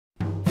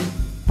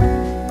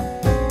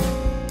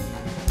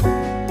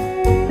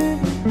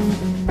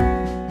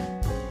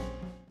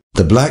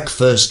The Black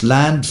First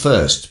Land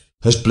First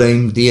has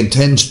blamed the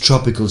intense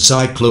tropical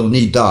cyclone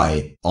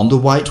Idai on the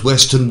white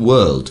Western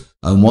world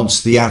and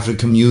wants the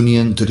African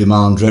Union to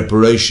demand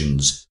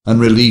reparations and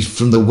relief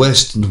from the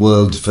Western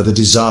world for the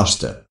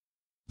disaster.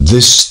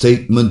 This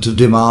statement of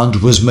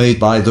demand was made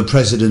by the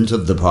president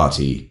of the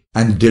party,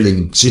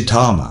 Andile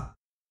Ngxitama.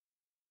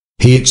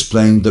 He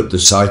explained that the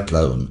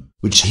cyclone,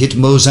 which hit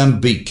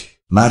Mozambique,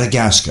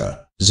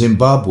 Madagascar,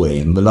 Zimbabwe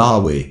and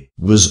Malawi,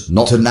 was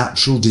not a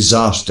natural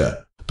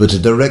disaster, but a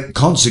direct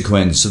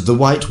consequence of the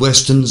white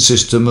Western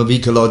system of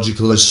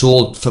ecological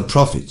assault for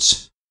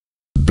profits.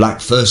 Black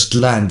First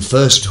Land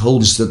First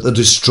holds that the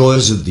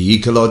destroyers of the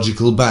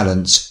ecological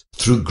balance,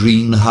 through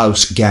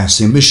greenhouse gas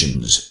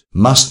emissions,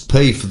 must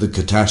pay for the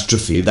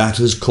catastrophe that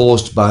is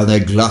caused by their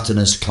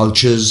gluttonous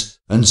cultures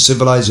and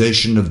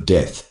civilization of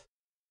death.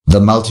 The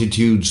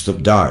multitudes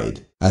that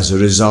died as a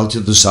result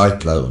of the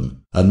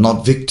cyclone are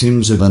not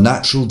victims of a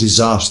natural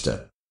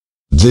disaster.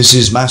 This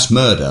is mass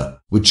murder,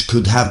 which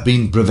could have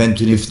been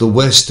prevented if the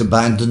West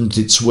abandoned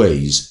its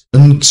ways,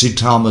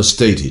 Ngxitama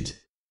stated.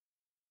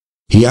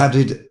 He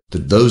added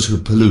that those who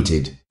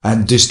polluted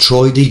and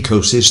destroyed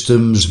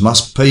ecosystems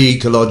must pay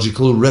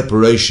ecological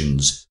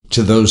reparations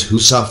to those who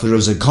suffer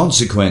as a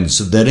consequence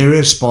of their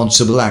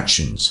irresponsible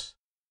actions.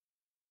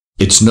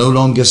 It's no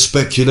longer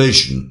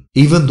speculation.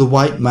 Even the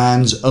white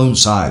man's own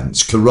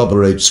science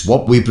corroborates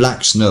what we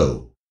blacks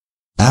know.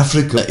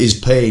 Africa is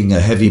paying a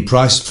heavy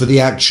price for the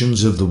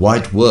actions of the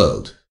white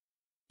world.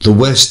 The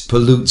West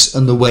pollutes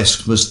and the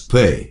West must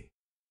pay.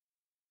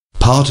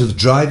 Part of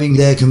driving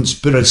their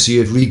conspiracy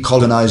of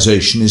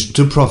recolonization is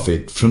to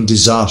profit from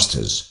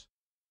disasters.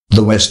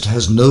 The West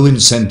has no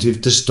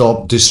incentive to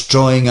stop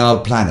destroying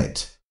our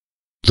planet.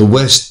 The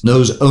West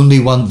knows only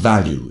one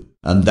value,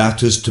 and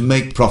that is to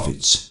make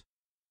profits.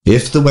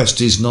 If the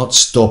West is not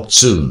stopped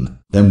soon,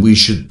 then we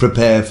should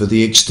prepare for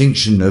the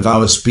extinction of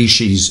our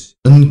species,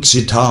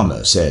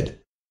 Ngxitama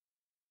said.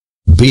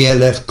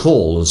 BLF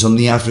calls on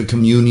the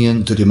African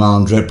Union to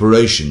demand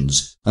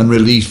reparations and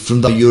relief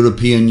from the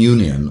European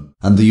Union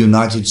and the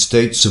United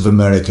States of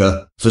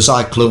America for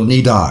Cyclone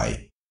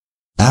Idai.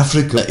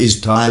 Africa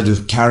is tired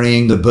of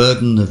carrying the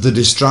burden of the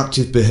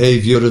destructive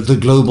behavior of the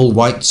global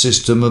white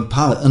system of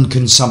power and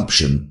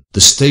consumption,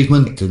 the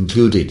statement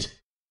concluded.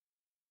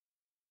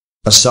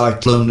 A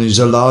cyclone is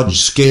a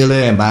large-scale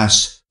air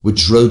mass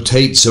which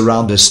rotates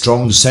around a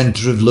strong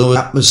center of low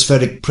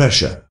atmospheric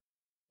pressure.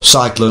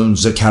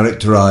 Cyclones are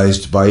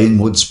characterized by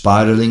inward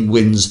spiraling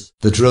winds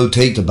that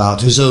rotate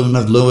about a zone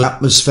of low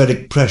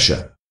atmospheric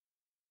pressure.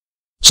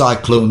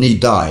 Cyclone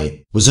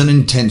Idai was an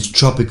intense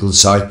tropical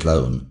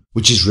cyclone,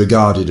 which is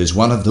regarded as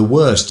one of the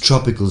worst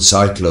tropical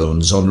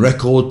cyclones on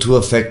record to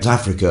affect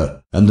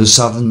Africa and the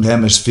southern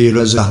hemisphere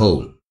as a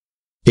whole.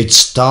 It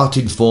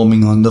started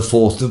forming on the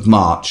 4th of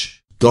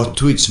March, got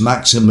to its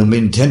maximum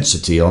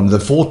intensity on the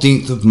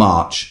 14th of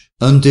March,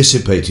 and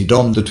dissipated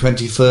on the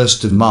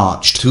 21st of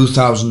March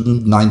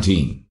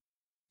 2019.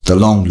 The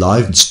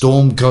long-lived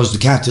storm caused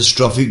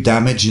catastrophic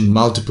damage in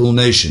multiple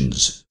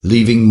nations,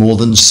 leaving more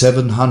than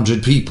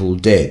 700 people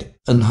dead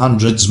and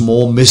hundreds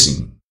more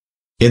missing.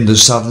 In the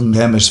southern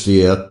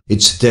hemisphere,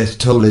 its death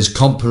toll is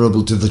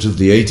comparable to that of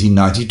the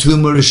 1892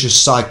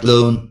 Mauritius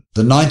cyclone,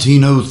 the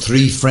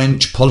 1903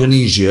 French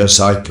Polynesia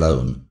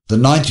cyclone, the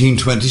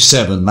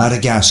 1927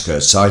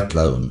 Madagascar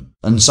cyclone,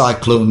 and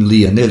Cyclone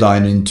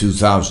Idai in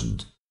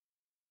 2000.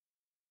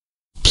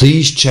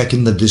 Please check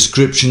in the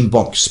description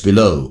box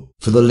below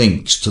for the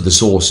links to the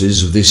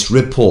sources of this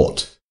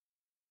report.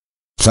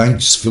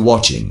 Thanks for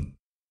watching.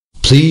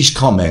 Please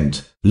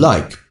comment,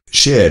 like,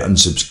 share and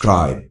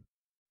subscribe.